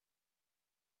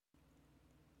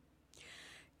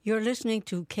You're listening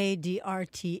to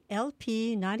KDRT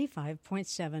LP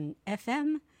 95.7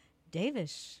 FM,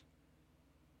 Davis.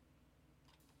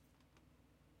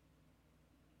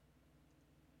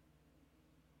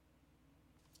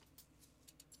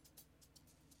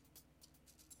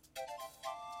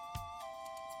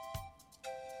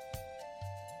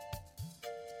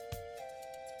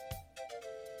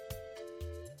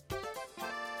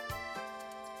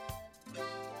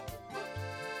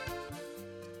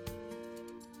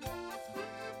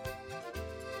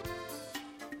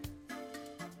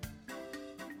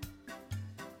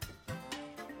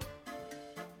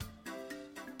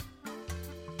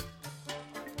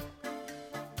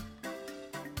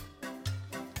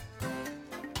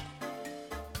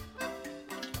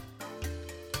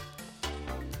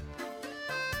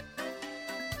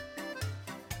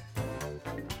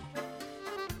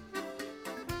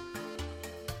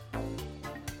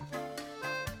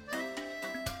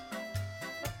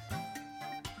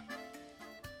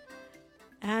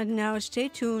 And now stay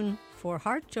tuned for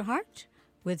Heart to Heart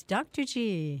with Dr.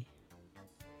 G.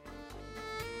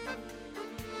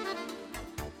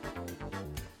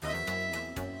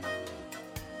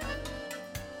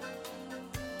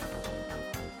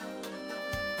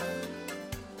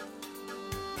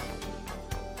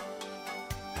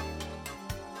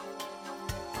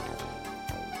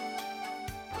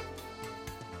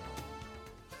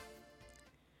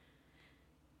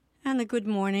 And a good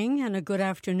morning and a good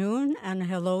afternoon and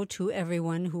hello to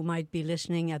everyone who might be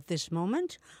listening at this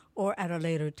moment or at a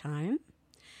later time.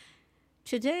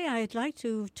 Today I'd like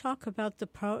to talk about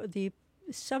the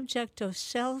subject of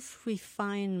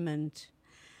self-refinement.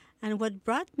 And what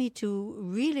brought me to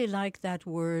really like that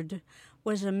word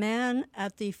was a man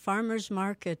at the farmer's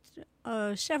market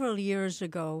several years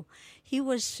ago. He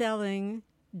was selling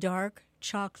dark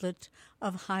chocolate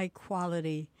of high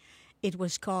quality. It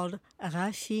was called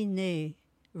raffiné,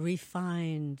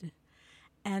 refined.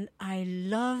 And I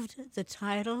loved the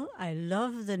title. I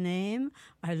love the name.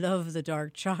 I love the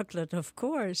dark chocolate, of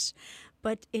course.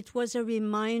 But it was a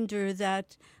reminder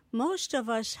that most of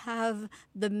us have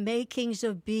the makings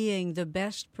of being the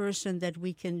best person that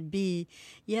we can be.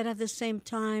 Yet at the same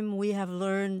time, we have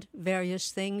learned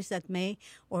various things that may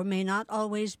or may not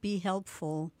always be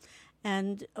helpful.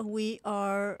 And we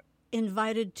are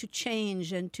invited to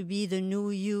change and to be the new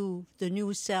you, the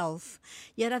new self.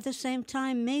 Yet at the same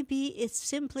time, maybe it's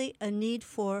simply a need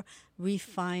for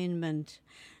refinement.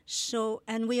 So,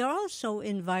 and we are also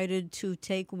invited to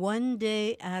take one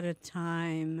day at a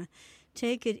time.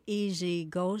 Take it easy,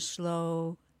 go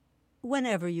slow,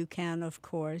 whenever you can, of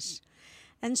course.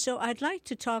 And so I'd like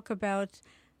to talk about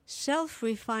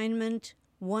self-refinement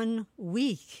 1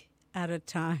 week at a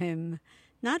time.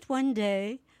 Not one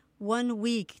day, 1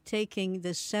 week, taking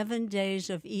the 7 days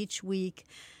of each week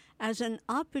as an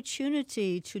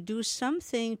opportunity to do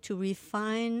something to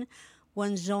refine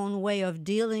one's own way of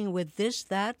dealing with this,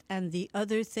 that, and the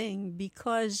other thing,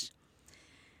 because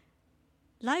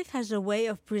life has a way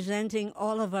of presenting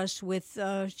all of us with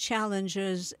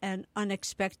challenges and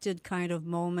unexpected kind of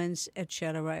moments,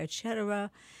 etc., etc.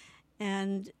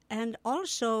 And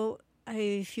also,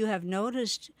 if you have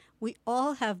noticed, we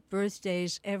all have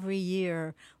birthdays every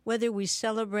year, whether we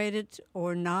celebrate it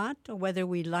or not, or whether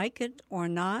we like it or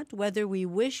not, whether we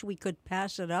wish we could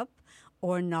pass it up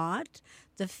or not.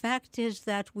 The fact is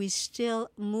that we still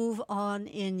move on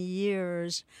in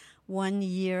years, 1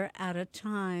 year at a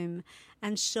time.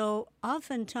 And so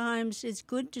oftentimes it's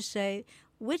good to say,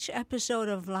 which episode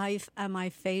of life am I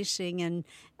facing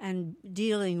and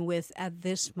dealing with at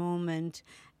this moment?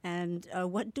 And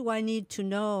what do I need to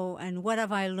know? And what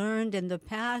have I learned in the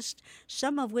past?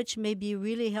 Some of which may be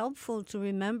really helpful to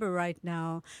remember right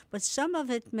now. But some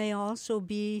of it may also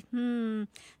be,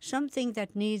 something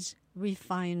that needs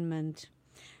refinement.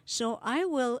 So I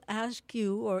will ask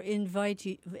you or invite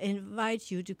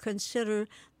you to consider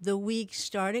the week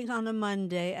starting on a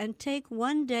Monday and take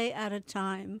 1 day at a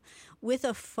time with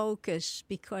a focus,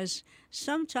 because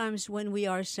sometimes when we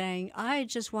are saying, I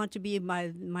just want to be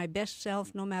my best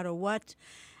self no matter what,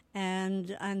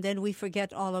 and then we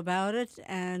forget all about it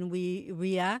and we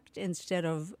react instead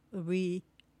of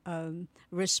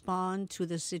respond to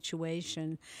the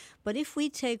situation. But if we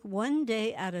take 1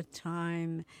 day at a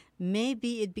time,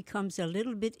 maybe it becomes a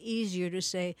little bit easier to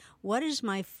say, what is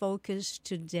my focus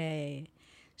today?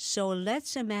 So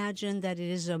let's imagine that it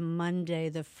is a Monday,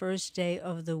 the first day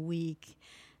of the week.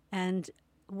 And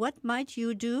what might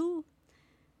you do?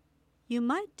 You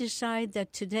might decide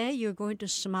that today you're going to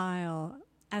smile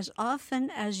as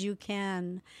often as you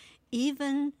can.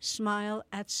 Even smile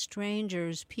at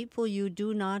strangers, people you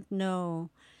do not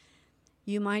know.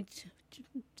 You might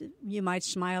you might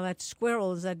smile at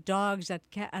squirrels, at dogs, at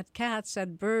cats,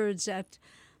 at birds, at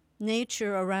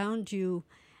nature around you.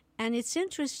 And it's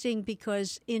interesting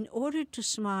because in order to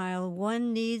smile,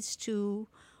 one needs to,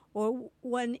 or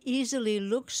one easily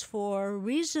looks for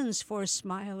reasons for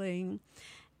smiling.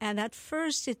 And at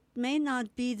first, it may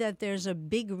not be that there's a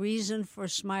big reason for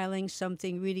smiling,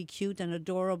 something really cute and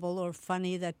adorable or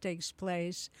funny that takes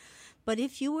place. But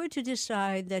if you were to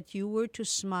decide that you were to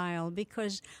smile,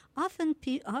 because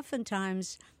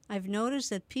oftentimes I've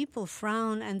noticed that people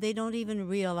frown and they don't even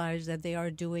realize that they are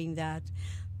doing that.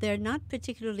 They're not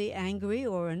particularly angry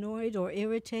or annoyed or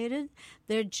irritated.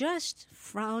 They're just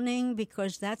frowning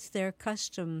because that's their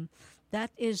custom.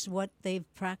 That is what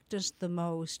they've practiced the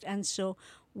most. And so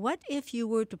what if you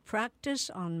were to practice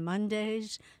on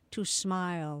Mondays to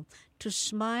smile? To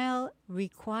smile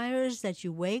requires that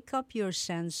you wake up your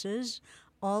senses,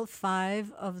 all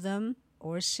 5 of them,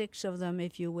 or 6 of them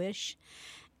if you wish,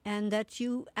 and that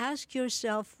you ask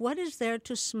yourself, what is there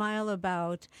to smile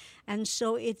about? And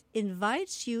so it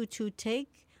invites you to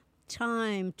take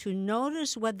time to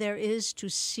notice what there is to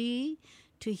see,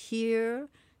 to hear,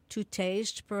 to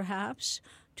taste perhaps,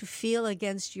 to feel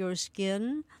against your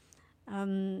skin.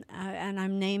 And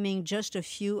I'm naming just a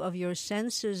few of your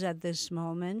senses at this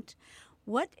moment.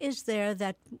 What is there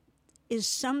that is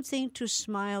something to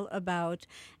smile about?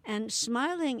 And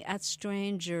smiling at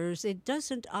strangers, it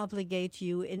doesn't obligate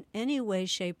you in any way,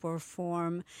 shape, or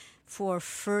form for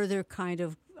further kind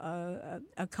of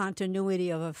a continuity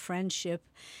of a friendship.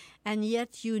 And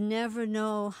yet you never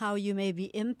know how you may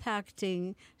be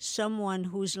impacting someone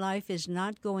whose life is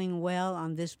not going well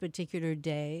on this particular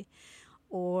day,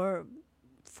 or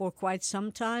for quite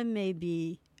some time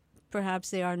maybe. Perhaps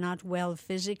they are not well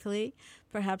physically.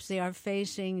 Perhaps they are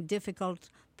facing difficult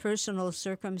personal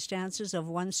circumstances of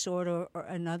one sort or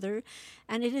another.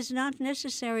 And it is not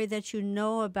necessary that you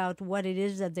know about what it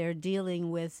is that they're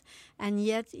dealing with. And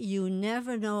yet you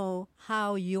never know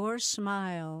how your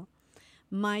smile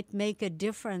might make a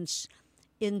difference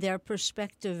in their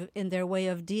perspective, in their way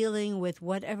of dealing with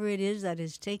whatever it is that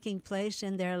is taking place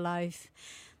in their life.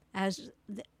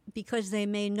 Because they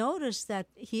may notice that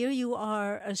here you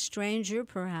are, a stranger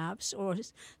perhaps, or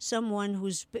someone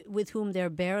with whom they're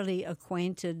barely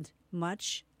acquainted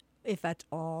much, if at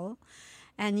all,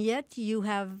 and yet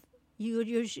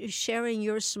you're sharing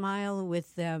your smile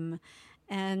with them,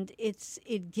 and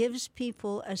it gives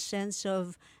people a sense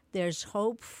of there's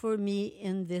hope for me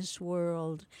in this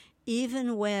world,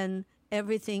 even when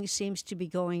everything seems to be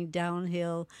going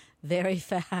downhill very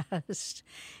fast.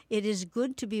 It is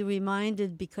good to be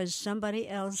reminded because somebody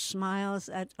else smiles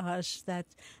at us that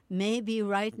maybe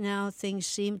right now things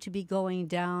seem to be going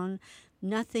down.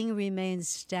 Nothing remains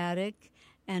static,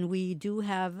 and we do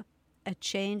have a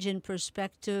change in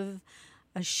perspective,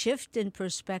 a shift in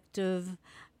perspective,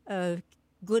 a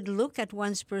good look at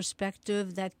one's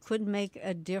perspective that could make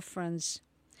a difference.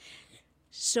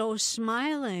 So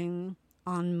smiling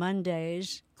on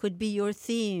Mondays could be your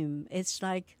theme. It's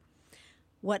like,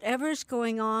 whatever's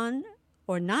going on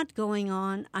or not going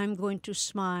on, I'm going to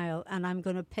smile, and I'm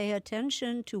going to pay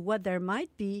attention to what there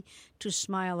might be to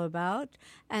smile about,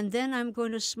 and then I'm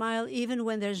going to smile even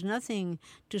when there's nothing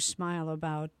to smile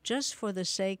about, just for the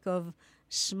sake of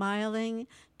smiling,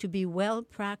 to be well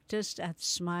practiced at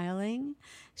smiling,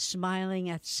 smiling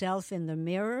at self in the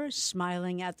mirror,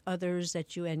 smiling at others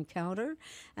that you encounter,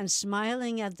 and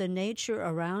smiling at the nature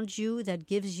around you that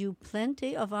gives you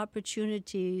plenty of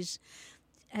opportunities.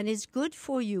 And it's good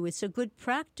for you. It's a good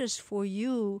practice for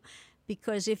you,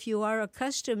 because if you are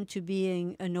accustomed to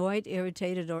being annoyed,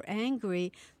 irritated, or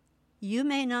angry, you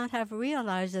may not have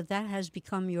realized that that has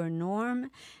become your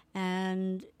norm,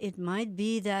 and it might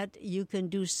be that you can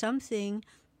do something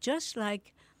just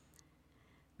like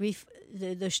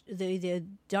the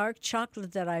dark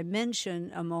chocolate that I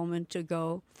mentioned a moment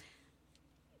ago,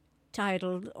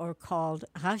 titled or called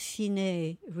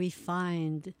Raffiné,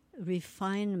 refined,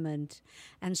 refinement.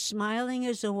 And smiling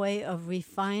is a way of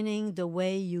refining the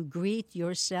way you greet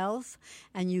yourself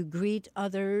and you greet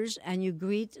others and you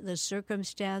greet the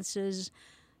circumstances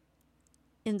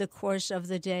in the course of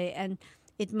the day. And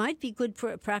it might be good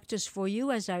practice for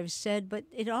you, as I've said, but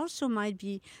it also might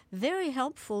be very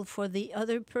helpful for the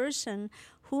other person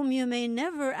whom you may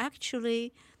never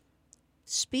actually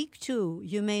speak to.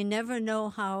 You may never know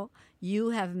how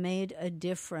you have made a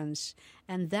difference.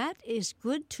 And that is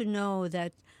good to know,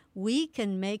 that we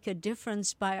can make a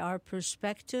difference by our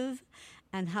perspective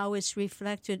and how it's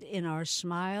reflected in our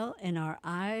smile, in our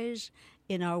eyes,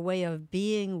 in our way of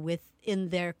being in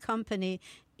their company,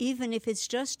 even if it's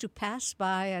just to pass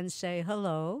by and say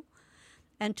hello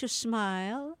and to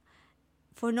smile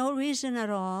for no reason at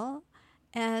all,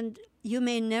 and you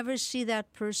may never see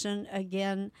that person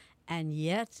again, and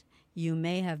yet you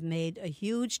may have made a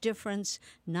huge difference,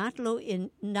 not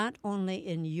only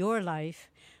in your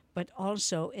life, but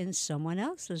also in someone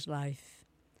else's life.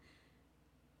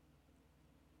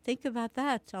 Think about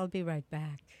that. I'll be right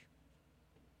back.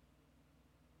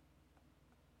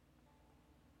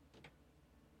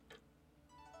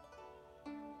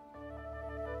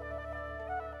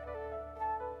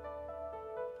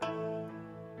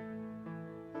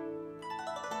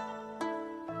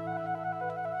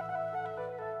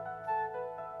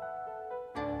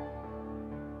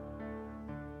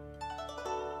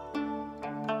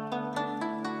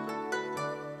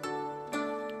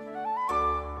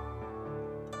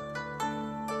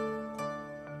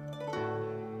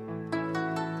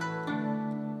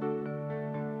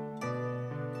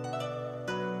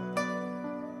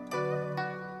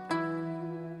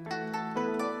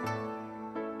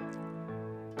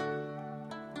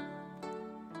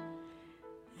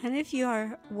 And if you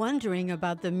are wondering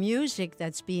about the music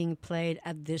that's being played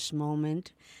at this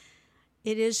moment,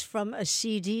 it is from a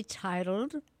CD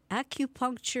titled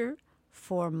Acupuncture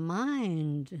for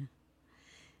Mind.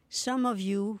 Some of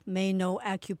you may know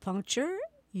acupuncture.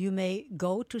 You may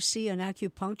go to see an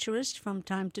acupuncturist from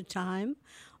time to time,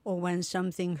 or when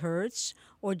something hurts,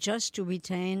 or just to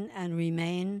retain and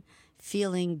remain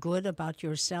feeling good about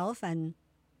yourself and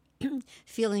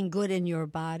feeling good in your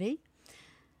body.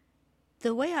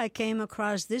 The way I came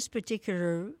across this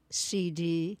particular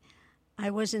CD, I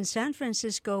was in San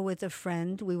Francisco with a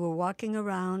friend. We were walking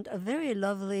around a very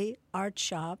lovely art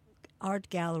shop, art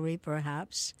gallery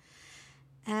perhaps,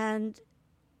 and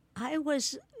I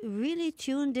was really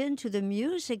tuned into the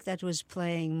music that was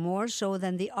playing more so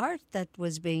than the art that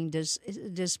was being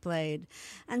displayed.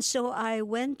 And so I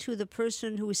went to the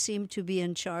person who seemed to be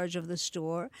in charge of the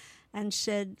store and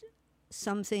said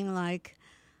something like,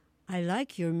 "I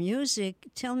like your music.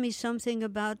 Tell me something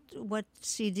about what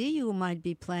CD you might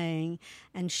be playing."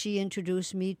 And she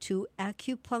introduced me to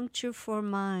Acupuncture for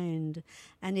Mind.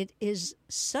 And it is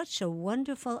such a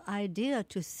wonderful idea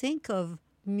to think of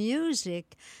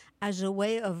music as a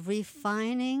way of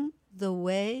refining the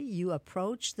way you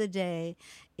approach the day.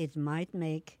 It might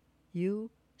make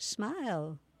you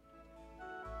smile.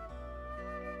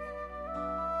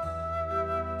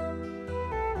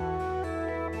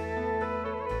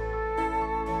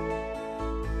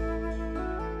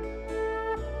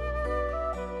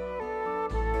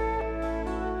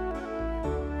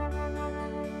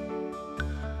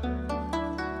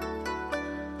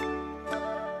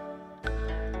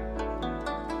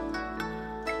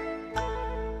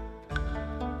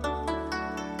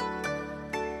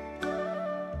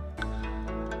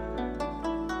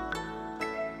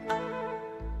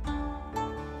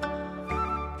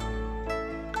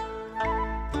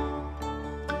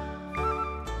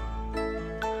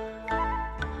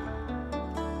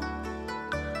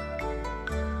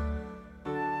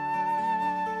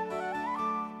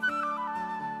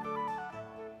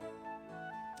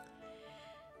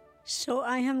 So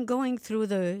I am going through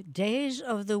the days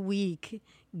of the week,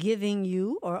 giving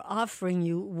you or offering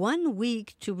you 1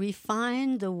 week to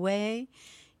refine the way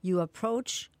you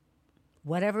approach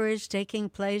whatever is taking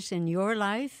place in your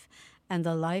life and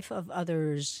the life of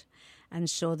others. And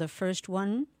so the first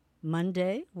one,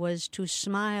 Monday, was to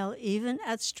smile even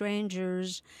at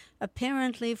strangers,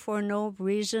 apparently for no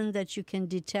reason that you can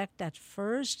detect at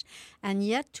first, and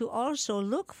yet to also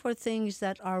look for things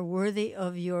that are worthy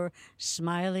of your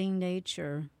smiling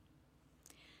nature.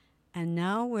 And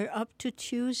now we're up to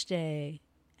Tuesday,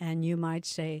 and you might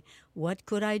say, what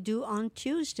could I do on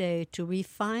Tuesday to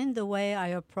refine the way I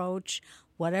approach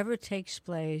whatever takes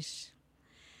place?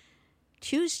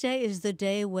 Tuesday is the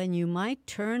day when you might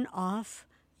turn off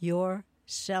your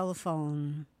cell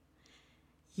phone.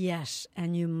 Yes,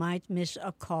 and you might miss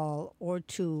a call or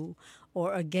two,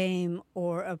 or a game,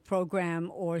 or a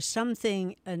program, or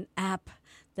something, an app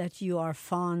that you are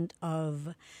fond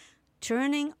of.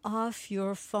 Turning off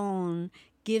your phone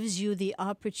gives you the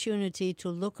opportunity to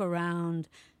look around,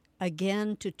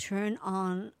 again to turn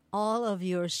on all of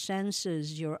your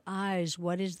senses, your eyes,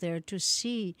 what is there to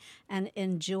see and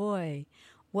enjoy,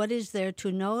 what is there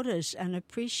to notice and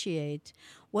appreciate,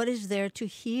 what is there to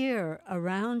hear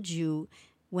around you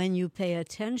when you pay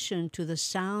attention to the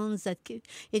sounds that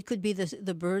it could be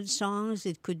the bird songs,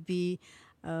 it could be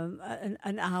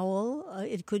an owl,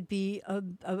 it could be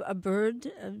a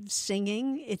bird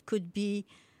singing, it could be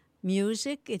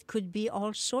music, it could be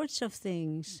all sorts of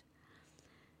things.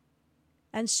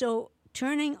 And so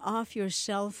turning off your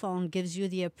cell phone gives you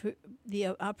the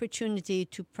opportunity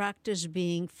to practice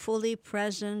being fully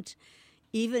present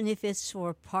even if it's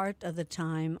for part of the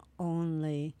time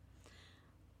only.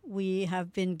 We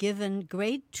have been given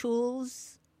great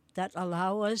tools that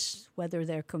allow us, whether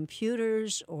they're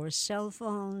computers or cell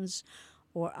phones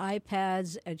or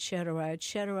iPads,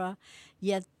 etc.,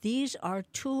 yet these are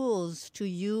tools to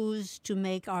use to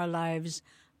make our lives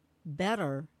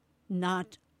better,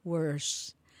 not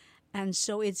worse. And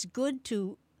so it's good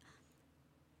to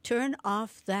turn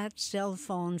off that cell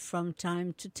phone from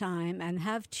time to time and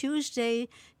have Tuesday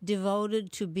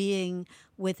devoted to being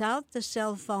without the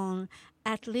cell phone,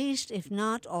 at least if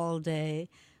not all day,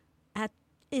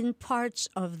 in parts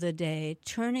of the day,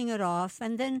 turning it off.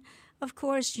 And then, of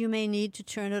course, you may need to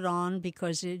turn it on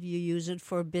because you use it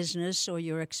for business or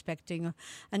you're expecting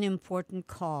an important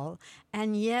call.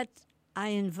 And yet, I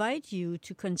invite you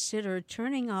to consider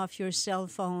turning off your cell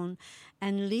phone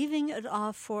and leaving it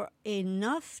off for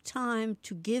enough time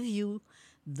to give you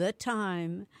the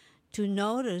time to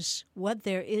notice what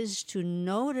there is to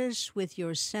notice with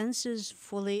your senses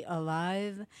fully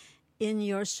alive in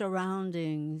your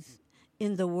surroundings,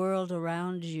 in the world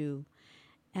around you.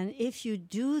 And if you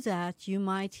do that, you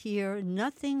might hear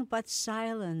nothing but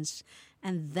silence,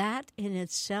 and that in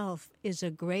itself is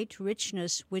a great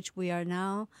richness which we are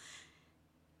now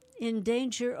in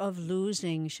danger of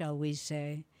losing, shall we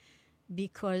say,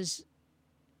 because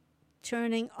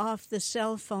turning off the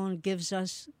cell phone gives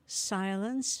us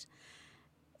silence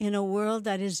in a world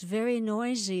that is very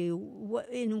noisy.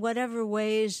 In whatever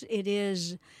ways it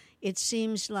is, it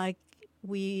seems like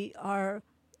we are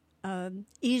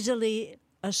easily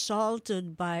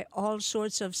assaulted by all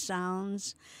sorts of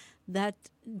sounds that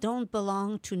don't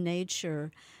belong to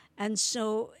nature. And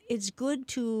so it's good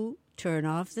to turn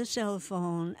off the cell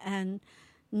phone and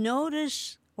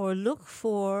notice or look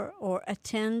for or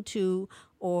attend to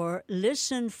or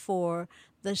listen for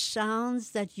the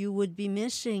sounds that you would be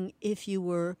missing if you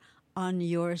were on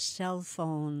your cell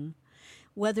phone.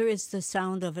 Whether it's the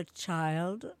sound of a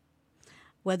child,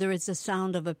 whether it's the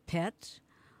sound of a pet,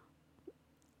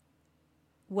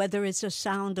 whether it's a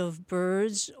sound of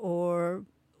birds or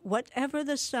whatever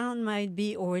the sound might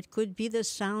be, or it could be the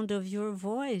sound of your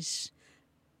voice.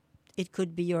 It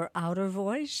could be your outer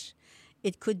voice.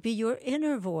 It could be your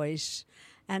inner voice.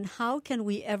 And how can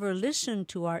we ever listen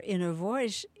to our inner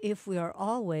voice if we are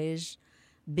always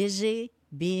busy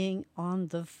being on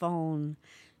the phone?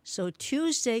 So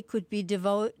Tuesday could be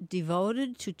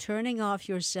devoted to turning off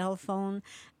your cell phone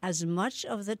as much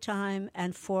of the time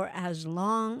and for as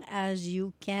long as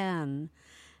you can.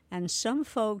 And some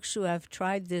folks who have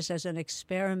tried this as an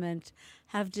experiment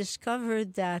have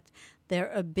discovered that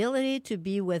their ability to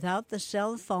be without the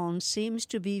cell phone seems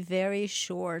to be very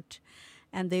short.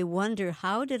 And they wonder,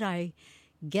 how did I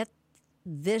get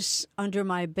this under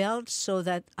my belt so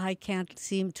that I can't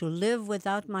seem to live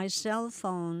without my cell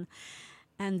phone?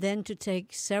 And then to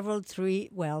take three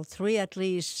at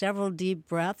least, several deep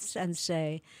breaths and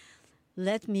say,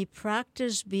 let me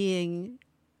practice being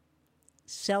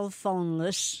cell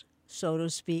phoneless, so to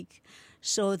speak,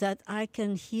 so that I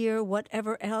can hear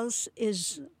whatever else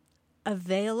is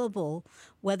available,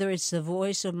 whether it's the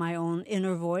voice of my own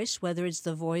inner voice, whether it's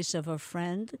the voice of a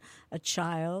friend, a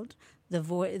child, the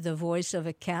voice of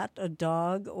a cat, a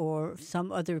dog, or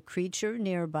some other creature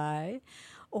nearby,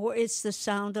 or it's the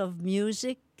sound of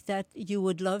music that you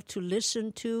would love to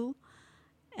listen to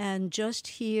and just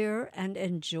hear and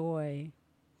enjoy.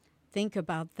 Think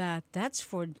about that. That's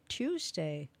for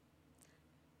Tuesday.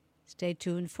 Stay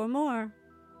tuned for more.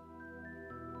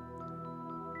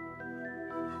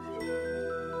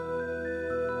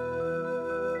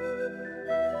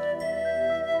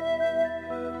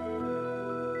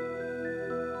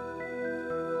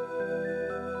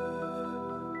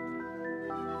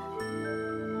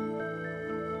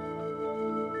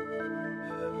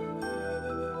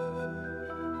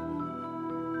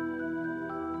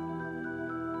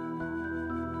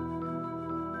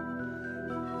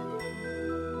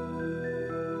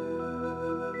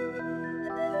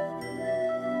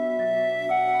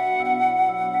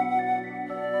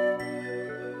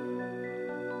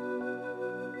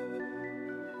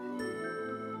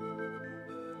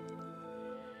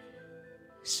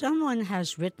 Someone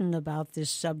has written about this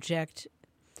subject.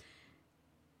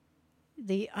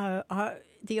 The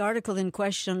article in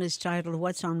question is titled,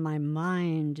 "What's on My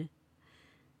Mind?"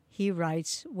 He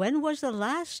writes, "When was the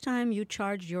last time you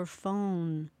charged your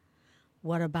phone?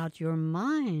 What about your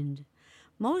mind?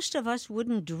 Most of us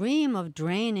wouldn't dream of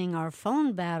draining our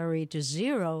phone battery to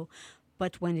zero,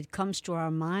 but when it comes to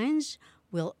our minds,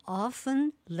 we'll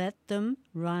often let them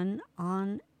run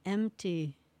on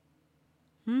empty."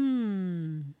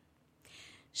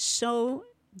 So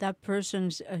that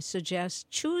person suggests,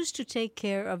 choose to take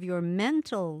care of your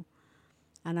mental,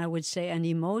 and I would say an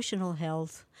emotional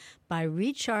health, by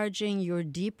recharging your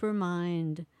deeper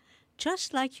mind,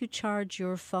 just like you charge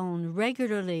your phone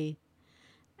regularly,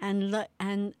 and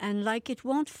like it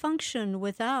won't function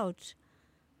without,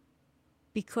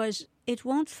 because it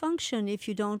won't function if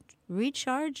you don't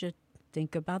recharge it.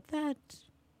 Think about that.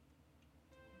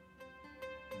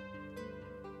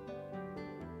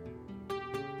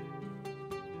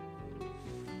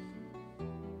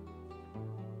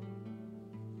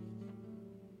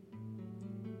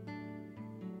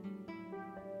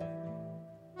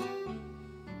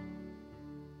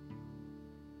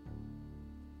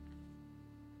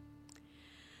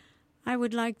 I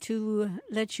would like to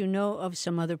let you know of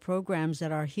some other programs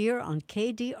that are here on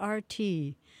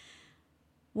KDRT.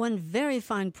 One very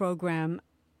fine program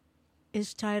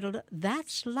is titled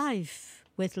That's Life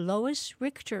with Lois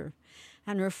Richter,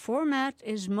 and her format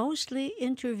is mostly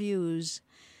interviews.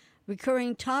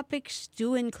 Recurring topics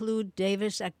do include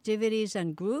Davis activities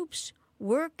and groups,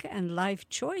 work and life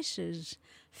choices,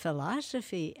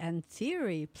 philosophy and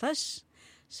theory, plus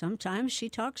sometimes she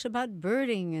talks about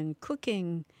birding and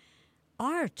cooking,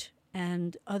 art,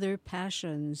 and other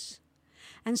passions.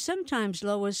 And sometimes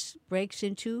Lois breaks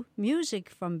into music,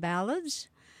 from ballads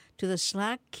to the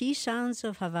slack key sounds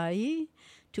of Hawaii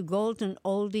to golden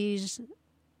oldies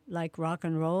like rock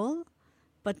and roll.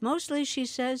 But mostly she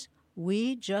says,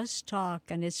 we just talk,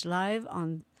 and it's live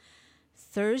on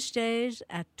Thursdays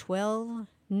at 12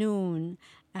 noon,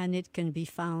 and it can be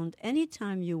found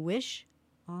anytime you wish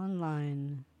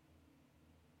online.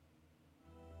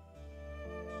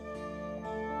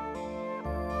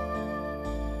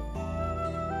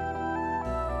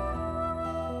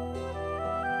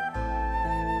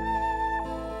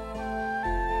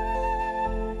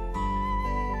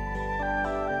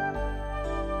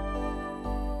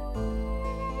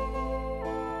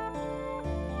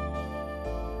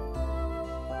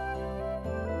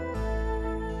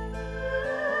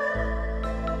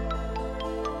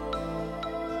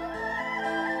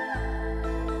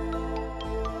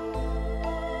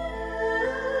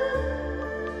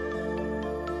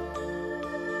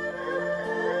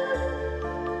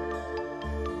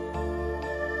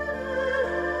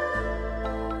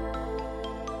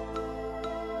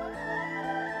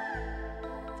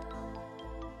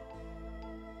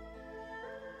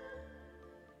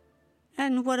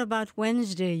 And what about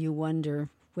Wednesday, you wonder?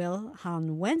 Well,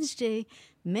 on Wednesday,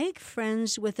 make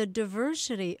friends with a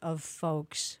diversity of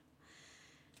folks.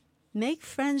 Make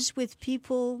friends with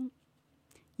people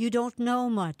you don't know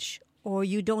much, or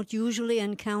you don't usually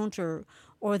encounter,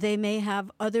 or they may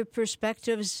have other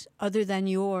perspectives other than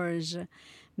yours.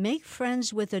 Make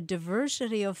friends with a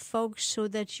diversity of folks so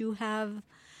that you have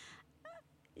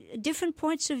different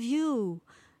points of view.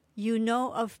 You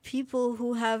know of people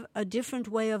who have a different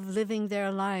way of living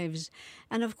their lives.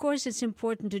 And of course, it's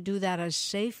important to do that as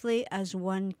safely as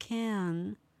one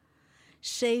can.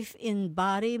 Safe in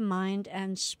body, mind,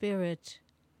 and spirit.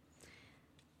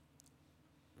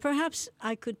 Perhaps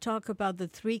I could talk about the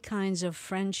 3 kinds of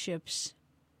friendships.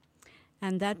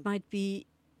 And that might be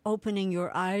opening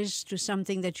your eyes to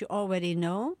something that you already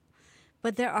know.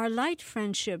 But there are light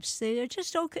friendships. They are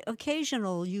just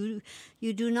occasional. You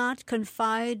do not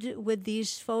confide with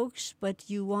these folks, but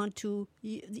you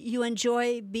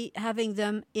enjoy having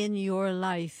them in your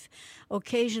life.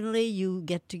 Occasionally you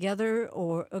get together,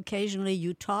 or occasionally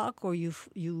you talk, or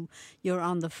you're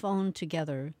on the phone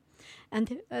together.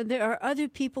 And there are other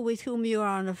people with whom you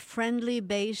are on a friendly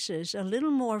basis, a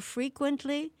little more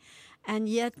frequently, and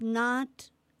yet not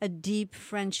a deep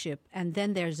friendship. And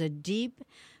then there's a deep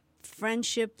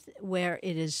friendship where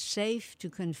it is safe to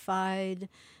confide,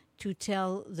 to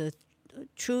tell the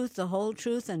truth, the whole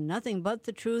truth, and nothing but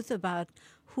the truth about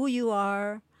who you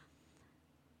are,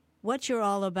 what you're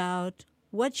all about,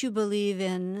 what you believe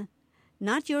in.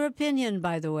 Not your opinion,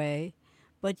 by the way,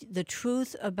 but the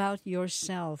truth about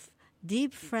yourself.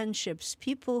 Deep friendships,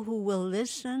 people who will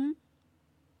listen,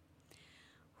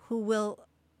 who will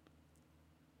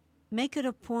make it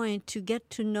a point to get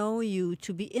to know you,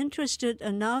 to be interested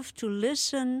enough to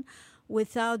listen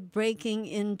without breaking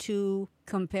into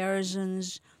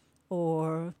comparisons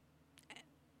or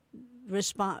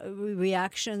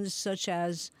reactions such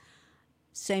as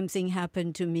same thing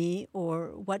happened to me, or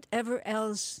whatever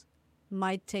else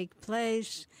might take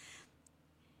place.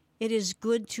 It is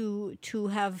good to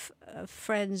have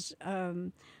friends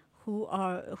who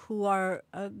are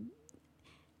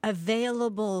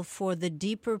available for the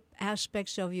deeper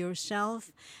aspects of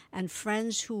yourself, and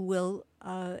friends who will,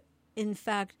 in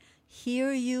fact,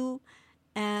 hear you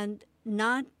and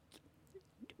not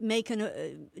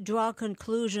draw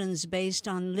conclusions based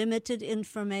on limited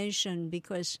information,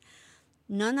 because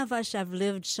none of us have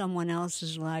lived someone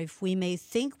else's life. We may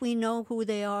think we know who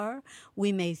they are.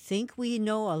 We may think we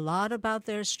know a lot about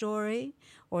their story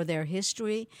or their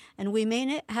history, and we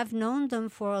may have known them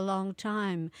for a long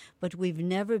time, but we've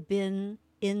never been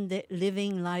in the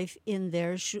living life in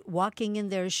their walking in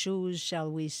their shoes,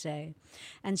 shall we say.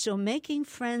 And so making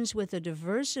friends with a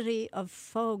diversity of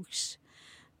folks,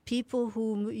 people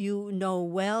whom you know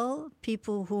well,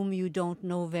 people whom you don't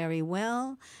know very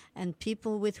well, and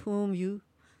people with whom you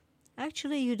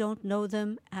don't know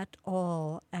them at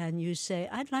all. And you say,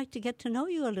 I'd like to get to know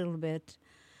you a little bit.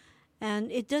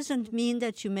 And it doesn't mean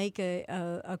that you make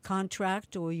a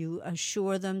contract or you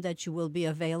assure them that you will be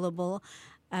available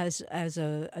as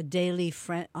a daily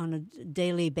friend, on a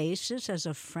daily basis as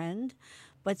a friend,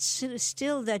 but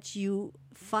still that you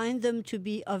find them to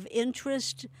be of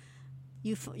interest.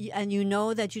 And you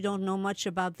know that you don't know much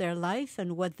about their life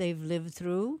and what they've lived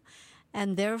through,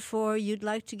 and therefore you'd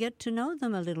like to get to know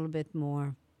them a little bit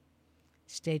more.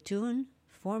 Stay tuned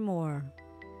for more.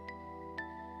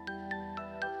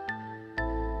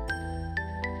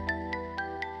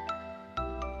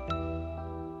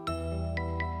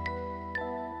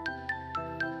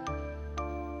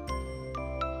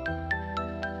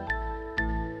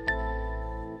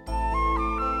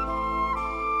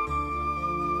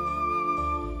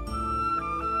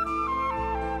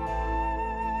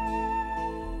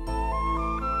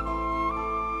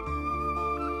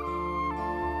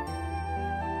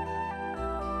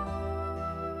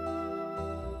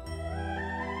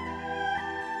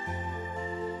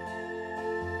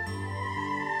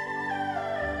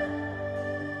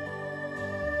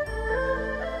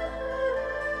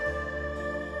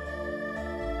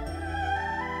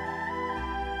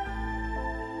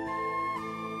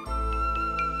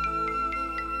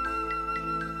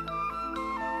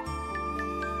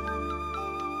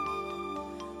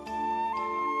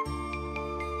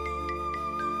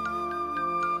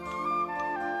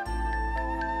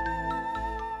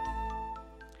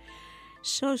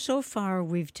 So far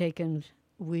we've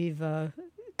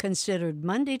considered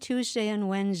Monday, Tuesday, and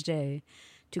Wednesday.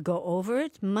 To go over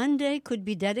it, Monday could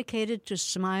be dedicated to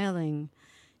smiling,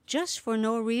 just for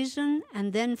no reason,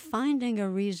 and then finding a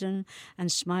reason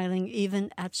and smiling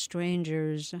even at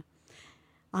strangers.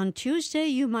 On Tuesday,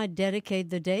 you might dedicate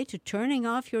the day to turning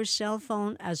off your cell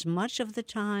phone as much of the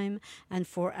time and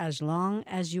for as long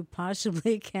as you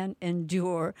possibly can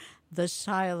endure the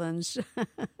silence.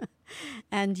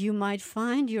 And you might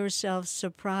find yourself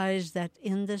surprised that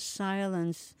in the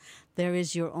silence there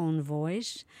is your own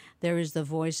voice, there is the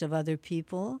voice of other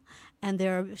people, and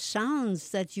there are sounds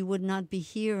that you would not be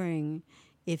hearing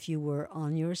if you were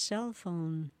on your cell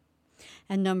phone.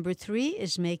 And number 3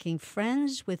 is making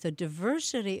friends with a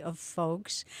diversity of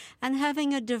folks and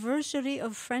having a diversity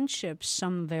of friendships,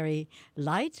 some very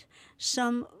light,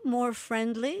 some more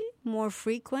friendly, more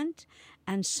frequent,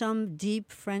 and some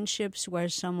deep friendships where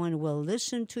someone will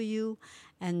listen to you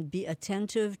and be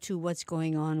attentive to what's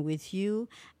going on with you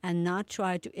and not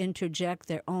try to interject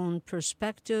their own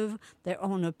perspective, their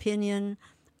own opinion,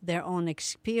 their own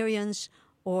experience,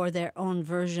 or their own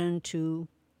version to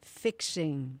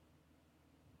fixing.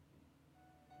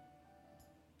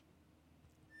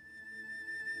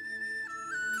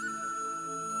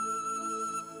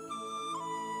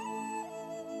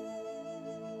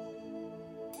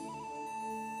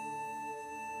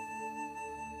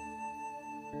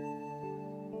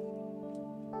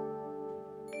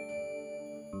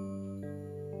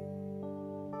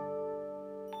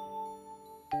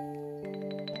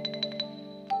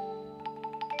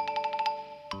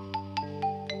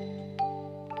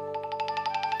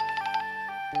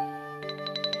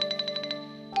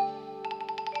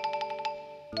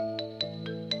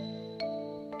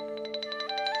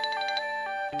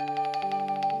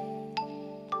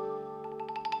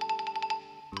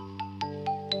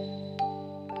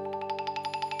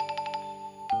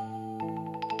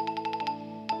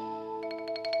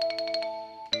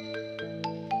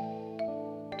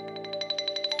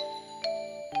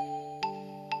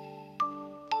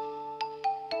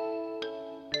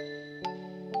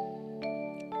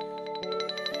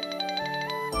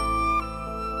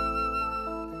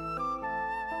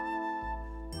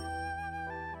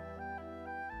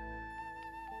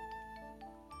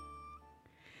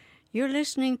 You're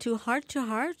listening to Heart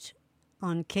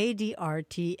on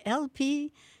KDRT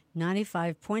LP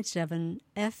 95.7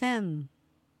 FM.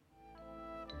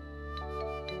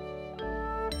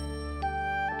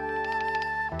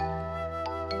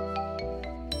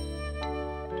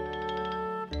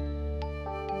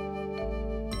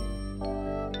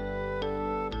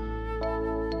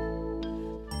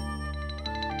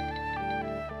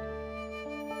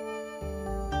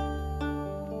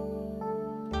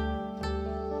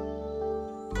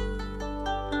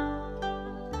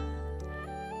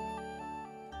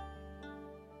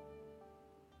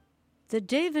 The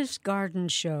Davis Garden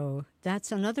Show,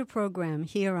 that's another program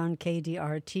here on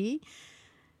KDRT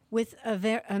with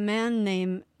a man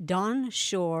named Don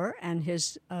Shore and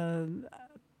his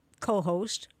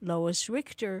co-host, Lois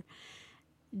Richter.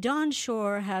 Don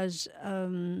Shore has a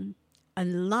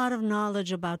lot of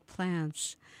knowledge about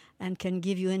plants and can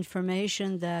give you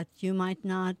information that you might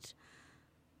not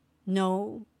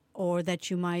know or that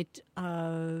you might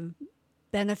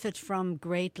benefit from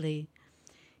greatly.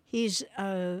 He's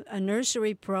a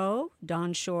nursery pro.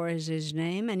 Don Shore is his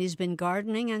name, and he's been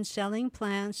gardening and selling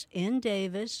plants in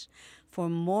Davis for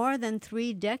more than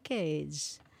 3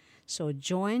 decades. So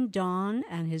join Don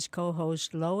and his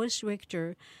co-host Lois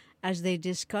Richter as they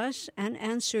discuss and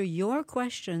answer your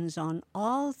questions on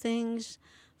all things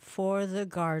for the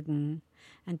garden.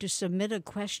 And to submit a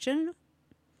question,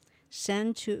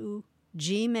 send to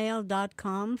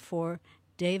gmail.com for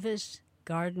Davis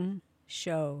Garden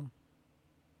Show.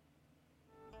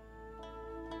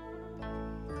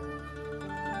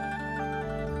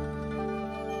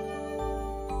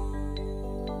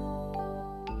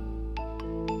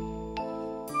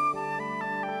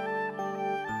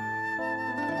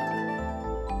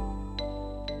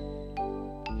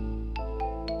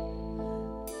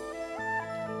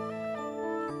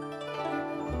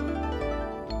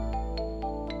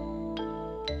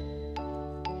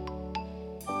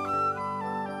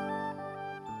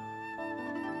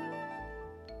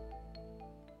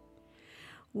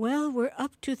 Well, we're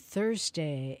up to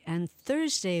Thursday, and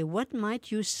Thursday, what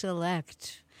might you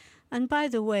select? And by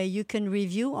the way, you can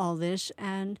review all this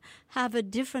and have a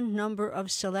different number of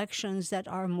selections that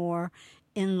are more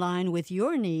in line with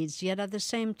your needs, yet at the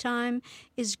same time,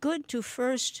 it's good to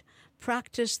first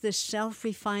practice this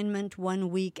self-refinement 1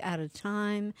 week at a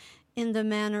time in the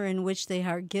manner in which they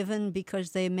are given,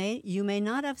 because you may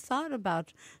not have thought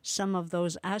about some of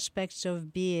those aspects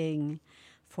of being.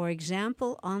 For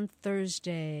example, on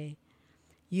Thursday,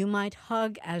 you might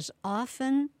hug as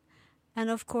often and,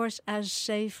 of course, as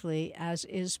safely as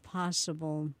is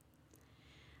possible.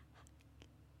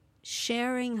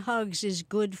 Sharing hugs is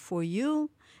good for you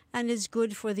and is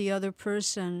good for the other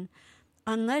person,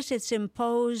 unless it's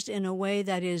imposed in a way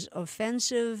that is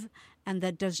offensive and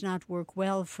that does not work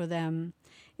well for them.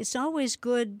 It's always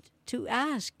good to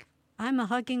ask, I'm a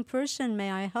hugging person,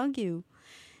 may I hug you?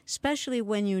 Especially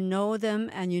when you know them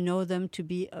and you know them to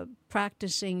be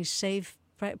practicing safe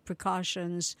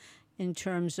precautions in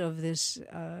terms of this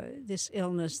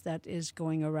illness that is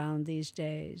going around these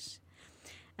days.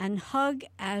 And hug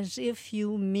as if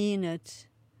you mean it.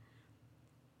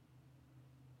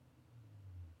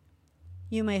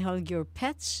 You may hug your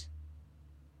pets,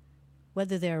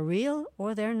 whether they're real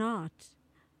or they're not.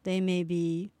 They may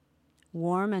be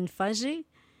warm and fuzzy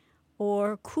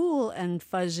or cool and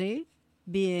fuzzy,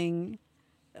 being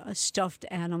stuffed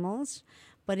animals,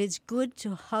 but it's good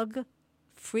to hug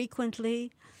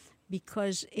frequently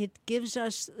because it gives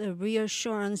us the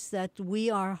reassurance that we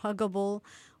are huggable,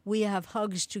 we have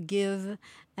hugs to give,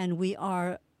 and we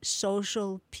are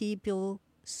social people,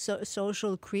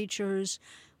 social creatures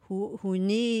who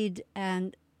need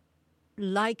and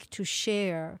like to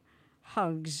share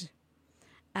hugs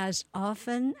as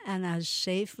often and as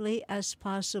safely as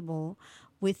possible,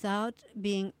 without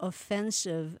being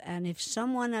offensive. And if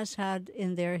someone has had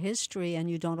in their history, and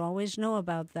you don't always know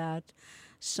about that,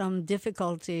 some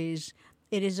difficulties,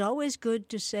 it is always good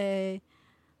to say,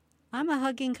 I'm a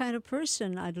hugging kind of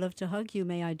person. I'd love to hug you.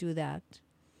 May I do that?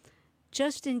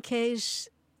 Just in case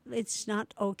it's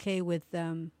not okay with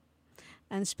them.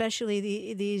 And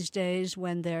especially these days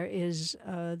when there is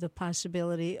the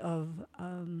possibility of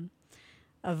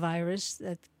a virus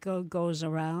that goes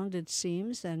around, it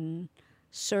seems, and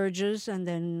surges and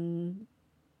then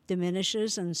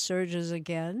diminishes and surges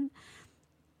again.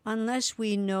 Unless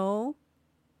we know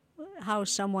how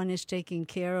someone is taking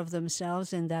care of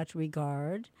themselves in that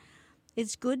regard,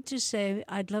 it's good to say,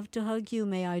 I'd love to hug you,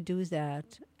 may I do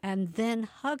that? And then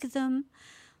hug them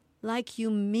like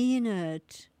you mean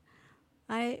it.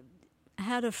 I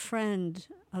had a friend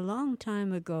a long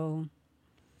time ago.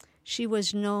 She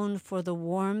was known for the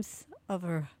warmth of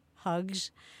her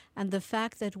hugs and the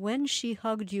fact that when she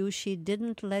hugged you, she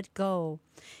didn't let go.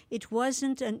 It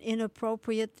wasn't an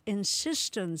inappropriate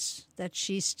insistence that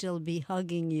she still be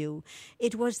hugging you.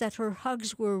 It was that her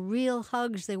hugs were real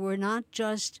hugs. They were not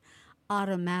just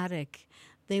automatic.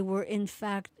 They were, in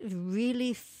fact,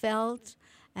 really felt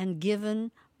and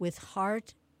given with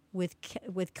heart,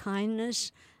 with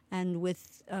kindness, and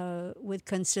with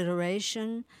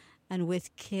consideration and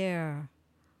with care.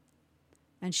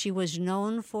 And she was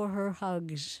known for her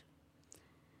hugs.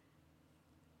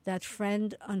 That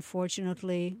friend,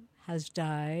 unfortunately, has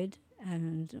died,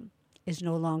 and is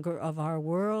no longer of our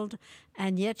world,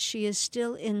 and yet she is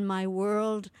still in my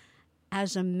world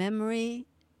as a memory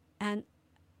and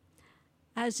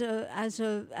as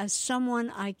someone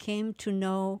I came to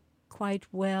know quite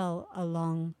well a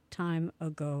long time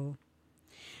ago.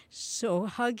 So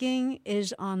hugging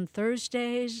is on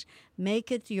Thursdays.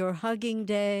 Make it your hugging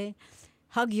day.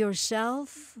 Hug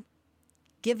yourself.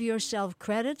 Give yourself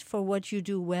credit for what you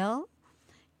do well,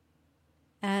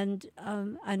 and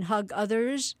hug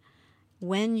others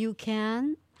when you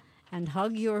can, and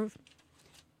hug your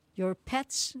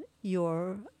pets.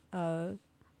 In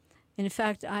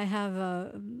fact, I have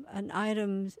an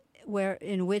item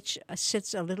in which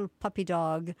sits a little puppy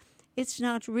dog. It's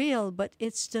not real, but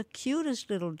it's the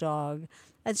cutest little dog.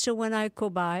 And so when I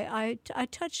go by, I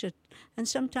touch it, and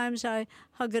sometimes I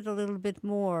hug it a little bit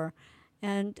more.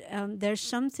 And there's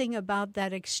something about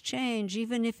that exchange,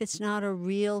 even if it's not a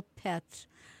real pet,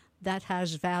 that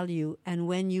has value. And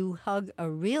when you hug a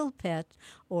real pet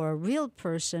or a real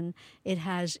person, it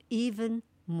has even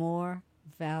more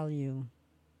value.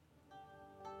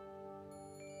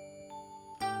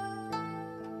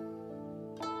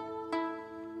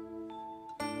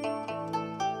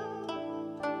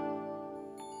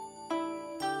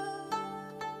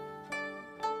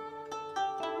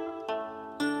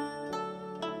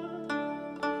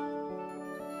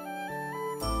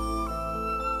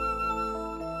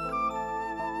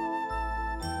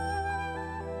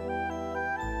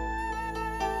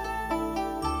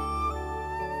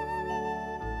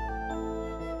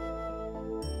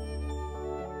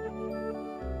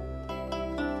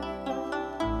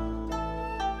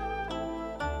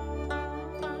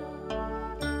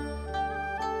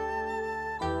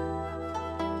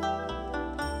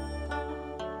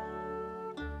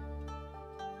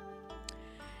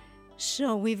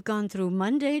 So we've gone through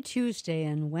Monday, Tuesday,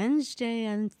 and Wednesday,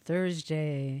 and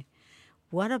Thursday.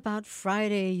 What about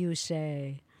Friday, you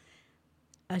say?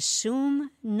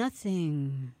 Assume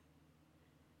nothing.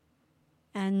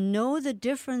 And know the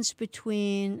difference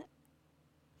between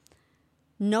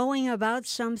knowing about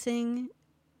something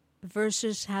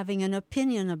versus having an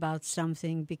opinion about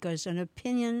something, because an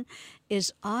opinion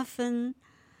is often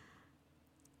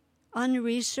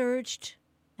unresearched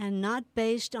and not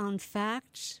based on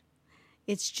facts.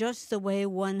 It's just the way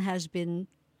one has been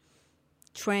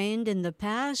trained in the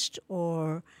past,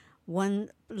 or one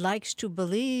likes to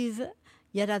believe,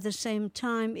 yet at the same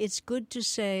time, it's good to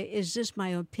say, is this my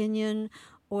opinion,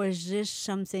 or is this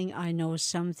something I know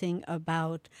something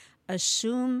about?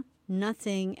 Assume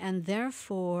nothing, and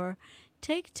therefore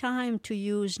take time to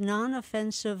use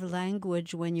non-offensive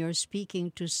language when you're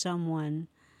speaking to someone,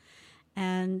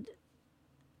 and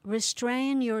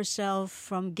restrain yourself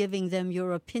from giving them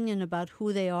your opinion about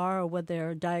who they are or what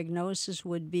their diagnosis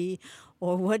would be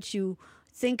or what you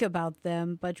think about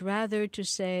them, but rather to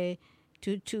say,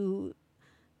 to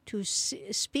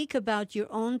speak about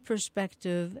your own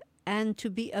perspective and to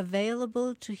be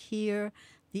available to hear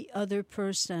the other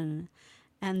person.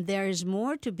 And there is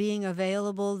more to being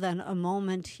available than a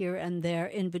moment here and there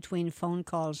in between phone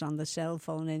calls on the cell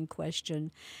phone in question.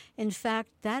 In fact,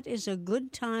 that is a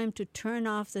good time to turn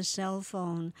off the cell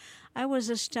phone. I was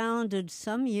astounded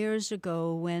some years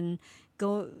ago when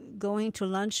going to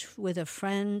lunch with a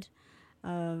friend,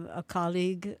 a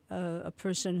colleague, a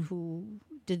person who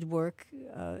did work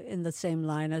in the same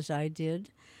line as I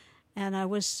did, and I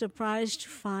was surprised to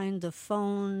find the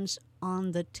phones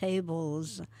on the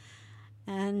tables.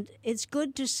 And it's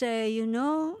good to say,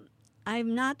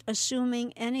 I'm not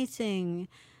assuming anything.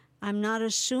 I'm not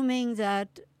assuming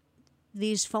that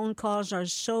these phone calls are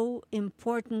so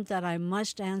important that I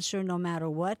must answer no matter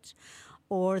what,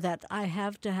 or that I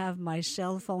have to have my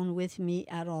cell phone with me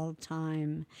at all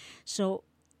time. So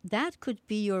that could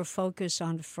be your focus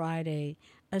on Friday.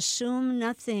 Assume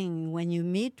nothing. When you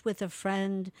meet with a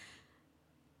friend,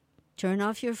 turn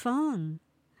off your phone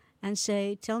and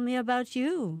say, tell me about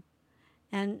you.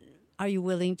 And are you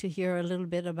willing to hear a little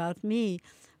bit about me?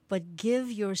 But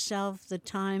give yourself the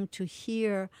time to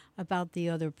hear about the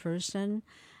other person,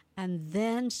 and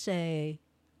then say,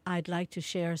 I'd like to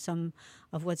share some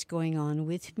of what's going on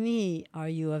with me. Are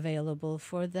you available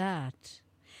for that?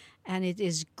 And it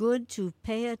is good to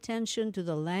pay attention to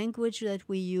the language that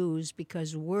we use,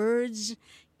 because words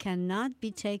cannot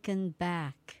be taken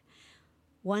back.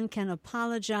 One can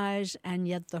apologize, and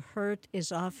yet the hurt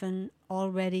is often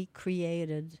already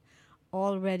created,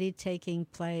 already taking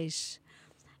place.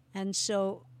 And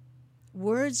so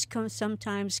words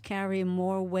sometimes carry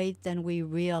more weight than we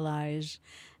realize,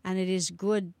 and it is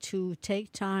good to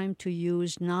take time to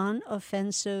use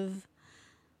non-offensive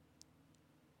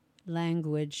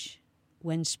language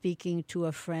when speaking to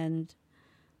a friend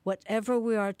whatever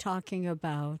we are talking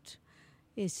about,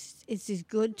 it is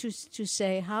good to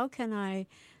say, how can I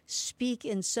speak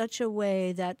in such a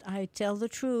way that I tell the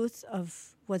truth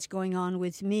of what's going on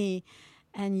with me,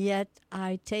 and yet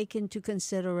I take into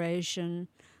consideration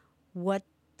what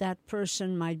that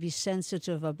person might be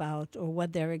sensitive about or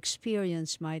what their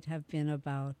experience might have been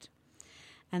about.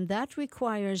 And that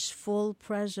requires full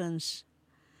presence.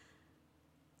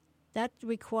 That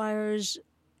requires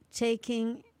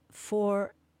taking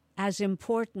for as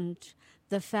important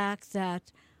the fact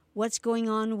that what's going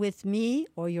on with me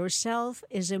or yourself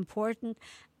is important,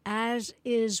 as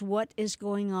is what is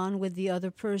going on with the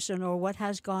other person or what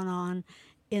has gone on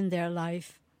in their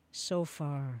life so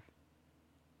far.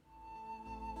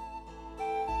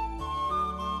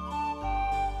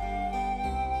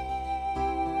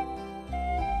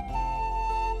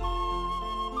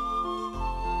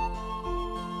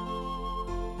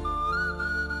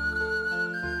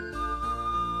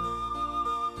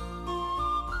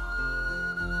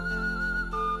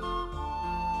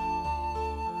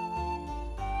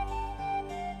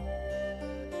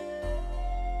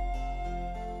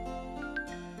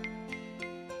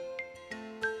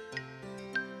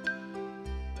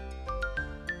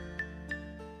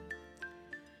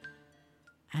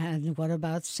 And what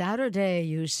about Saturday,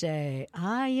 you say?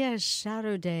 Ah, yes,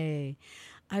 Saturday.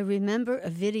 I remember a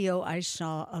video I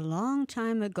saw a long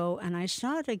time ago, and I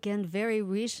saw it again very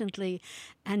recently,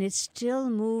 and it still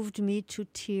moved me to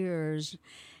tears.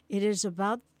 It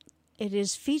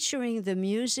is featuring the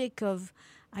music of,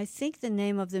 I think the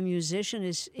name of the musician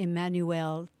is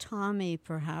Emmanuel, Tommy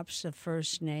perhaps the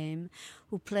first name,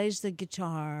 who plays the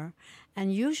guitar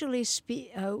and usually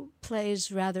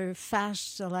plays rather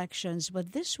fast selections,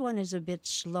 but this one is a bit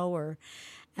slower.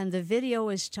 And the video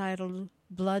is titled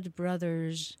Blood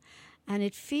Brothers, and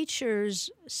it features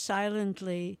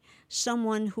silently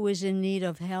someone who is in need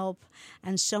of help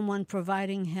and someone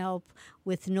providing help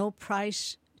with no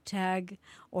price tag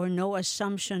or no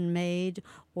assumption made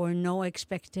or no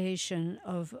expectation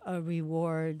of a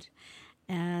reward.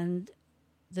 And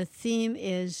the theme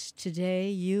is today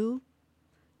you,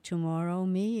 tomorrow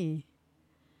me.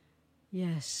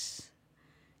 Yes.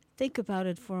 Think about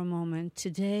it for a moment.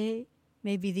 Today,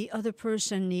 maybe the other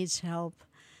person needs help,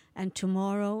 and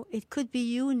tomorrow it could be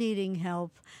you needing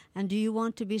help. And do you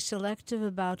want to be selective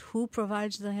about who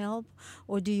provides the help,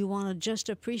 or do you want to just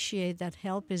appreciate that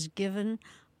help is given,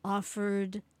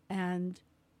 offered, and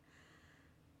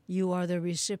you are the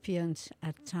recipient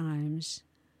at times?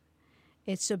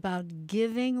 It's about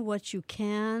giving what you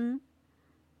can,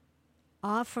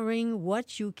 offering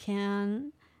what you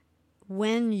can,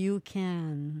 when you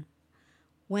can,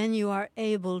 when you are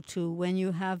able to, when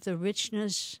you have the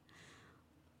richness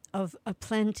of a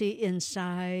plenty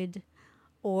inside,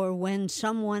 or when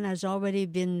someone has already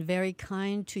been very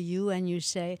kind to you and you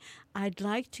say, I'd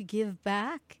like to give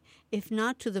back, if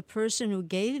not to the person who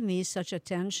gave me such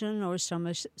attention or some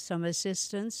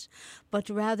assistance, but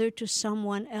rather to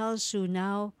someone else who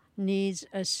now needs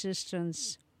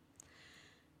assistance.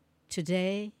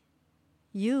 Today,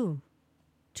 you.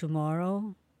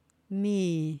 Tomorrow,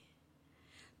 me.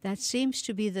 That seems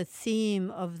to be the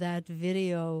theme of that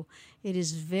video. It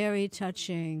is very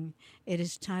touching. It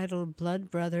is titled Blood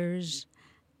Brothers,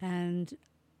 and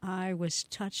I was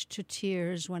touched to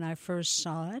tears when I first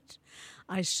saw it.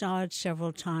 I saw it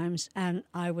several times, and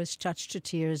I was touched to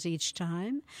tears each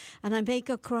time. And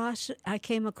I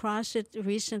came across it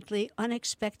recently,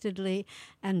 unexpectedly,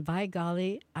 and by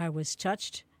golly, I was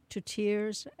touched to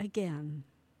tears again.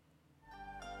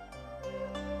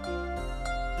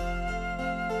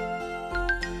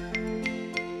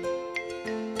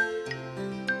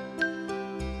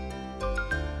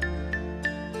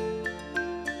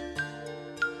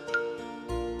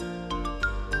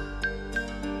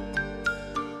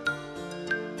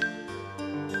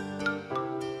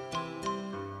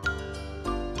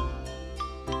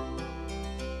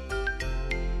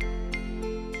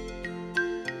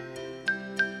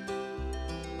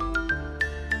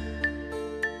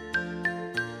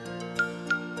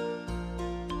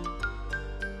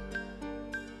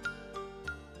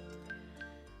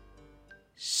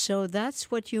 So that's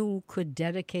what you could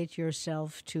dedicate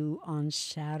yourself to on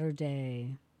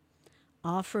Saturday.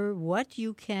 Offer what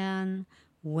you can,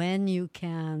 when you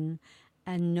can,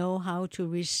 and know how to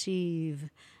receive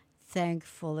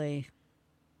thankfully.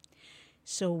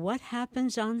 So what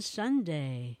happens on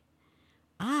Sunday?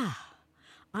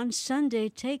 On Sunday,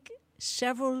 take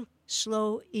several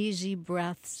slow, easy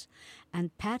breaths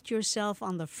and pat yourself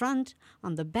on the front,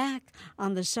 on the back,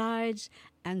 on the sides,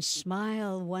 and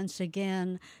smile once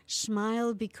again.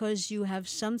 Smile because you have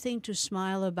something to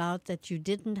smile about that you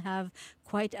didn't have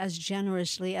quite as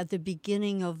generously at the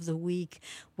beginning of the week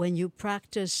when you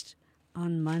practiced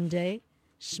on Monday,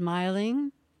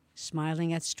 smiling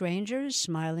at strangers,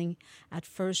 smiling at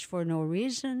first for no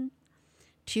reason.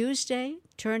 Tuesday,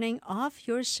 turning off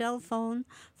your cell phone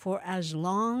for as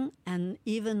long and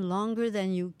even longer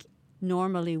than you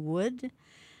normally would.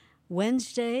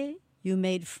 Wednesday, you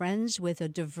made friends with a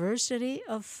diversity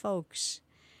of folks.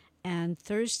 And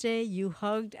Thursday, you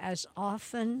hugged as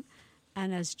often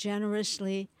and as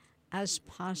generously as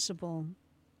possible.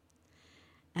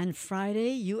 And Friday,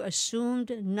 you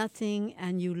assumed nothing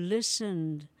and you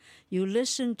listened. You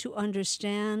listened to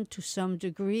understand to some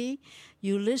degree.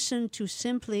 You listened to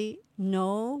simply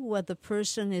know what the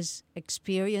person is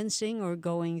experiencing or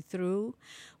going through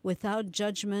without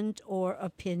judgment or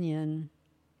opinion.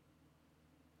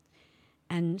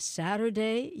 And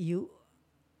Saturday, you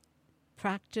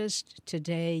practiced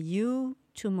today you,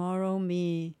 tomorrow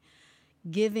me,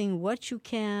 giving what you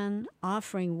can,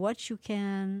 offering what you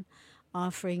can,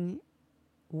 offering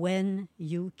when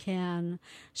you can,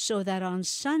 so that on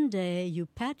Sunday you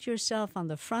pat yourself on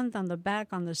the front, on the back,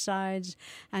 on the sides,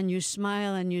 and you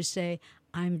smile and you say,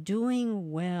 I'm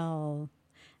doing well.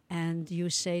 And you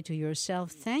say to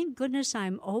yourself, thank goodness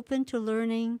I'm open to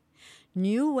learning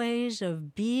new ways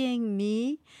of being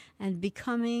me and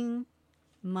becoming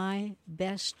my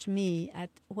best me at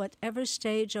whatever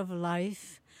stage of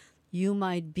life you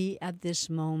might be at this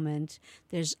moment.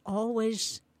 There's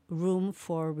always room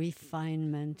for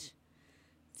refinement.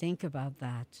 Think about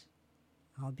that.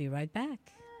 I'll be right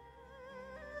back.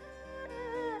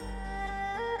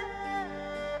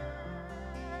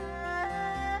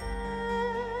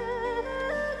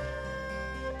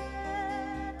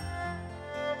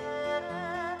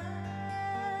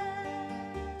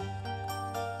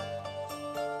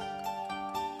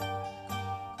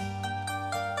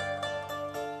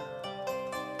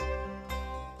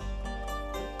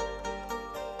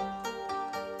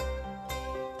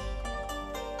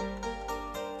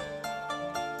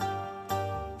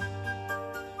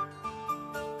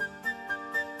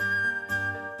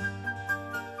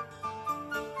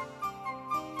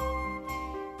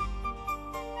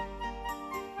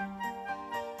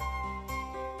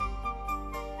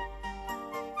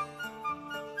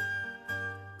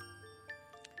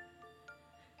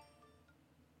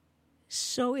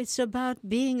 So it's about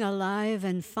being alive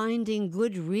and finding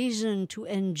good reason to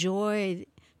enjoy,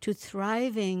 to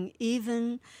thriving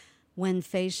even when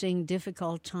facing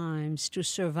difficult times, to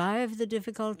survive the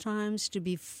difficult times, to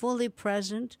be fully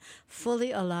present,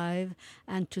 fully alive,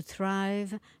 and to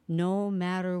thrive no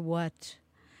matter what.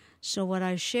 So what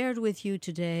I shared with you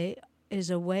today is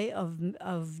a way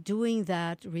of doing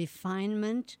that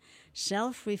refinement,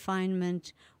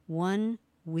 self-refinement, 1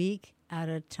 week at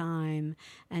a time,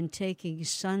 and taking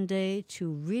Sunday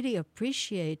to really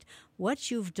appreciate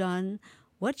what you've done,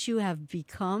 what you have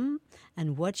become,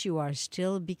 and what you are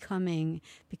still becoming,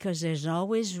 because there's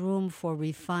always room for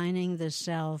refining the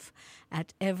self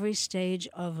at every stage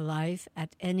of life,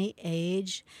 at any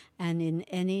age, and in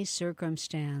any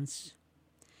circumstance.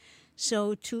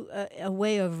 So to a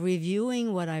way of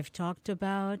reviewing what I've talked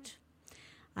about,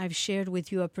 I've shared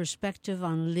with you a perspective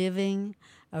on living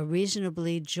a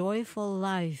reasonably joyful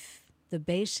life, the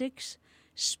basics,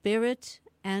 spirit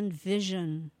and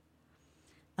vision,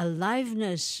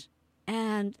 aliveness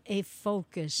and a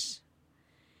focus.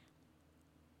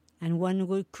 And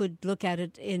one could look at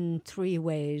it in 3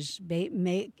 ways.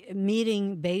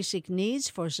 Meeting basic needs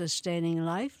for sustaining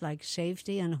life, like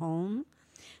safety and home,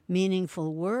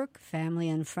 meaningful work, family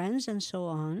and friends, and so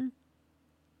on.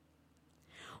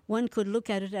 One could look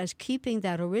at it as keeping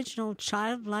that original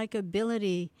childlike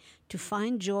ability to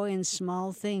find joy in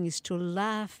small things, to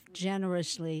laugh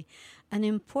generously. An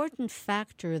important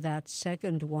factor, that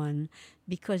second one,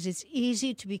 because it's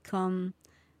easy to become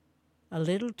a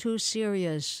little too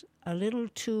serious, a little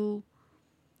too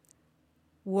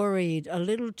worried, a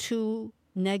little too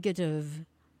negative.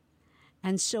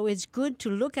 And so it's good to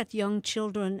look at young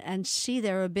children and see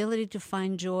their ability to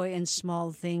find joy in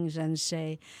small things and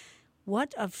say,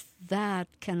 what of that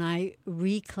can I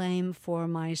reclaim for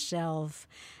myself?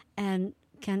 And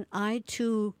can I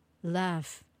too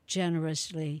laugh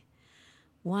generously?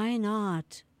 Why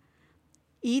not?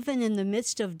 Even in the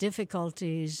midst of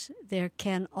difficulties, there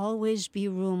can always be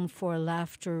room for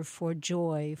laughter, for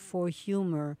joy, for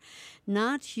humor.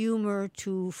 Not humor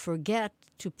to forget,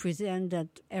 to pretend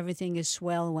that everything is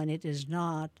swell when it is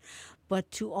not, but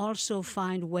to also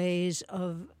find ways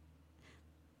of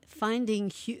finding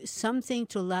something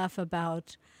to laugh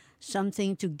about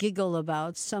something to giggle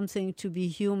about, something to be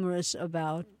humorous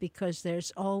about, because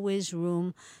there's always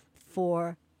room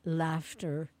for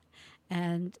laughter.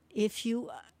 And if you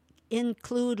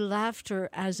include laughter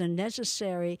as a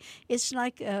necessary, it's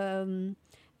like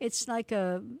it's like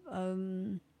a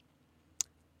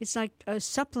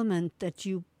supplement that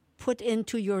you put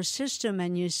into your system,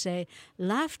 and you say,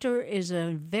 laughter is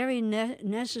a very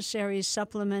necessary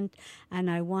supplement, and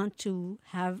I want to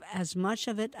have as much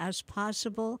of it as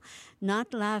possible,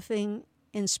 not laughing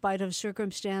in spite of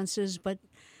circumstances, but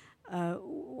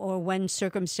or when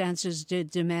circumstances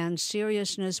demand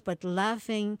seriousness, but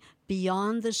laughing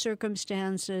beyond the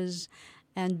circumstances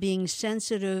and being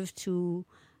sensitive to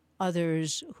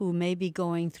others who may be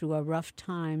going through a rough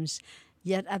times,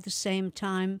 yet at the same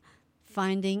time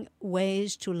finding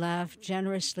ways to laugh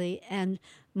generously and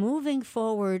moving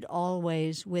forward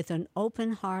always with an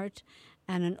open heart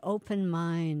and an open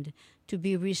mind, to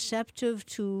be receptive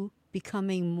to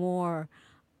becoming more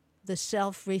the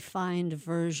self-refined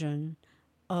version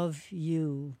of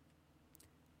you.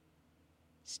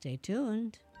 Stay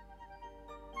tuned.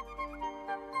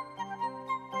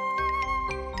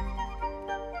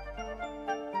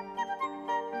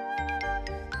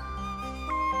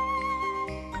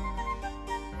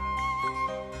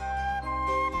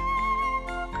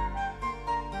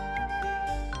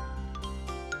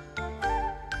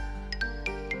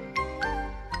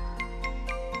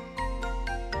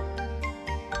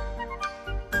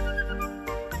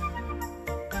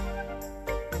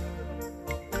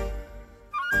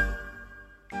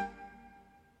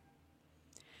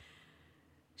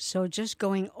 So just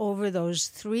going over those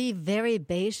three very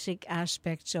basic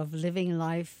aspects of living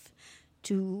life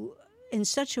in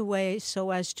such a way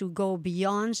so as to go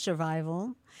beyond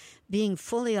survival, being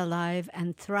fully alive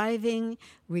and thriving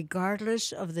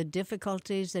regardless of the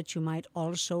difficulties that you might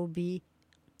also be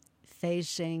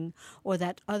facing or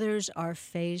that others are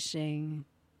facing.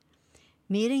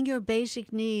 Meeting your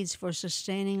basic needs for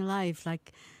sustaining life,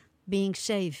 like being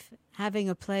safe, having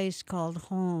a place called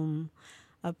home,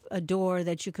 a door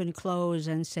that you can close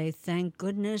and say, thank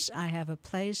goodness I have a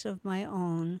place of my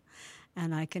own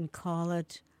and I can call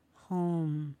it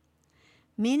home.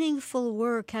 Meaningful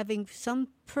work, having some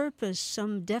purpose,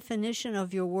 some definition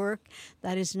of your work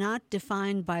that is not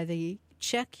defined by the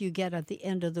check you get at the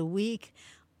end of the week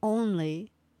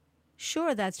only.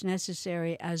 Sure, that's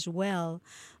necessary as well,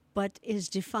 but is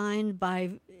defined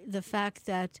by the fact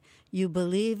that you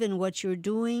believe in what you're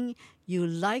doing, you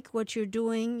like what you're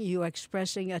doing, you're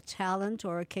expressing a talent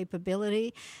or a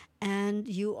capability, and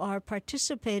you are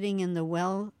participating in the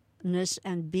wellness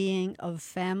and being of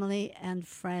family and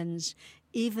friends,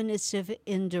 even if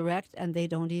indirect and they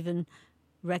don't even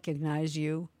recognize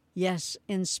you. Yes,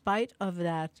 in spite of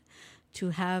that,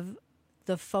 to have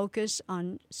the focus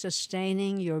on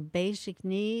sustaining your basic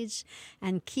needs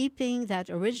and keeping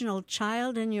that original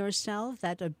child in yourself,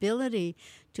 that ability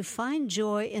to find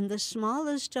joy in the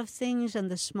smallest of things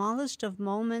and the smallest of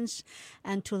moments,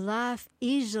 and to laugh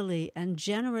easily and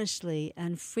generously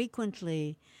and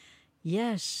frequently.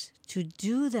 Yes, to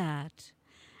do that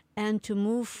and to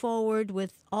move forward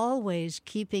with always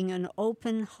keeping an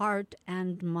open heart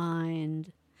and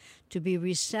mind, to be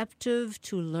receptive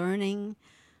to learning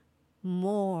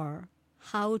more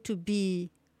how to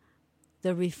be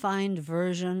the refined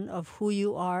version of who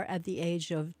you are at the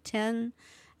age of 10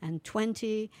 and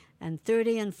 20 and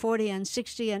 30 and 40 and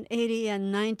 60 and 80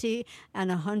 and 90 and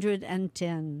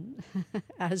 110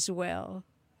 as well.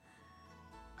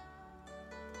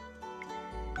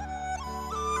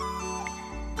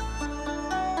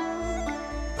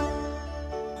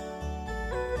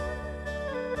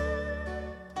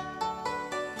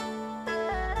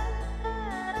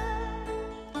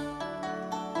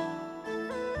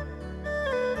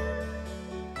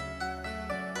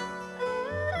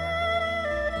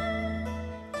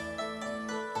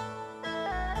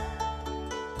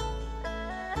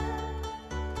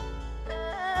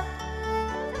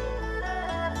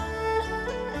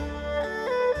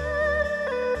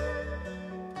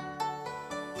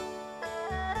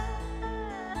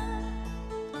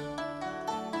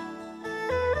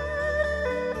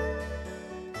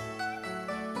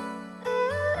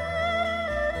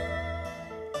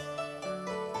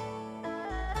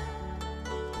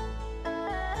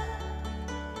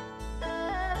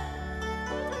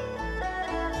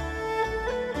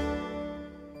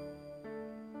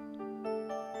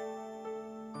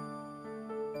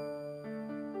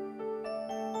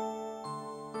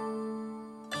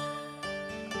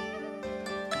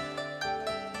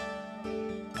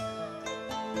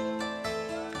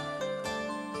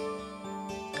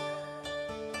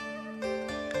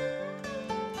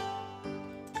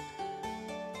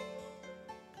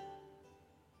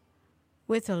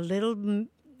 with a little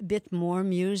bit more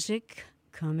music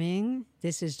coming.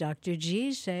 This is Dr.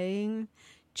 G saying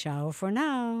ciao for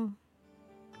now.